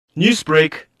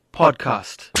Newsbreak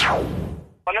Podcast.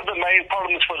 One of the main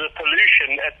problems for the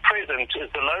pollution at present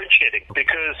is the load shedding,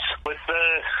 because with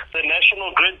the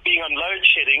national grid being on load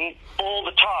shedding all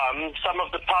the time, some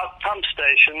of the pump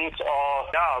stations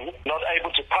are down, not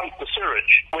able to pump the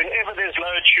sewage. Whenever there's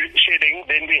load shedding,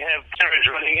 then we have sewage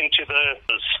running into the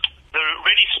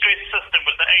really stressed system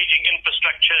with the aging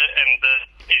infrastructure and the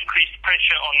increased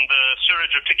pressure on the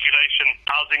sewage reticulation,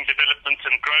 housing development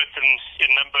and growth in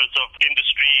numbers of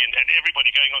industry and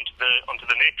everybody going onto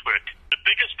the network. The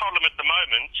biggest problem at the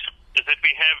moment is that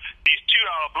we have these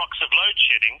 2-hour blocks of load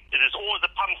shedding. There's always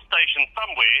a pump station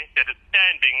somewhere that is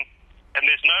standing, and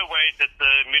there's no way that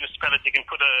the municipality can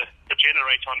put a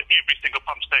generator on every single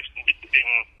pump station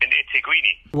in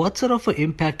eThekwini. What sort of an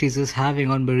impact is this having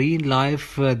on marine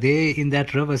life there in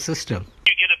that river system?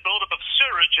 You get a buildup of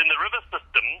sewage in the river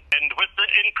system, and with the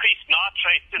increased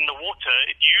nitrates in the water,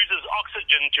 it uses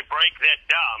oxygen to break that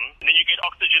down, and then you get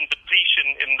oxygen depletion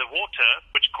in the water,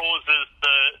 which causes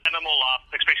the animal life,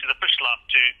 especially the fish life,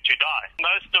 to die.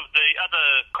 Most of the other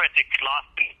aquatic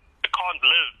life can't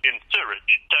live in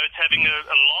sewage, so it's having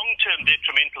a long-term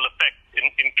detrimental effect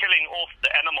in killing off the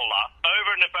animal life.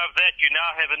 Over and above that, you now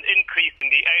have an increase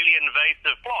in the alien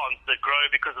invasive plants that grow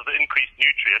because of the increased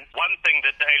nutrients. One thing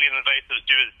that the alien invasives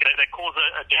do is they cause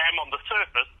a dam on the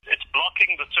surface. It's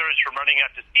blocking the sewage from running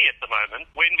out to sea at the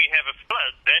moment. When we have a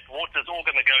flood, that water is all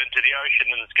going to go into the ocean,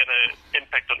 and it's going to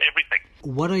impact on everything.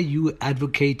 What are you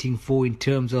advocating for in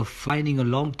terms of finding a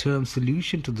long-term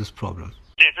solution to this problem?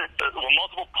 There's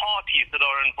multiple parties that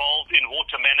are involved in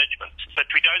water management, but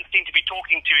we don't seem to be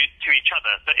talking to each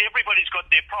other. So everybody's got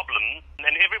their problems,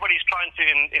 and everybody's trying to,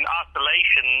 in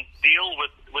isolation, deal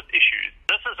with issues.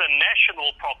 This is a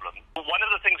national problem. One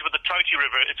of the things with the Toti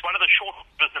River, it's one of the shortest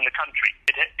rivers in the country.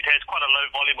 It has quite a low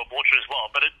volume of water as well,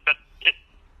 but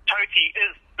Toti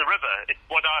is the river. It's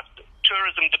what our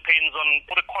tourism depends on.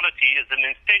 Water quality is an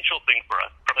essential thing for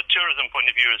us from a tourism point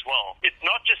of view as well. It's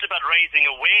not just about raising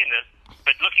awareness,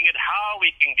 but looking at how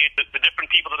we can get the different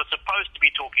people that are supposed to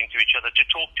be talking to each other to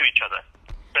talk to each other.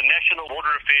 The National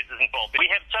Water Affairs is involved. We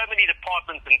have so many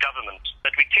departments in government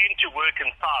that we tend to work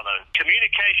in silos.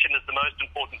 Communication is the most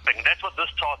important thing. That's what this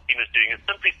task team is doing. It's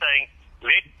simply saying,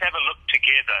 let's have a look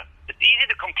together. It's easy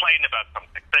to complain about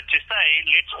something, but to say,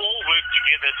 let's all work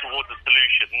together towards a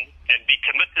solution and be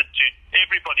committed to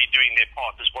everybody doing their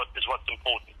part is what's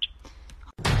important.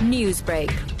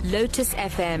 Newsbreak, Lotus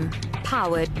FM,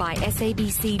 powered by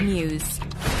SABC News.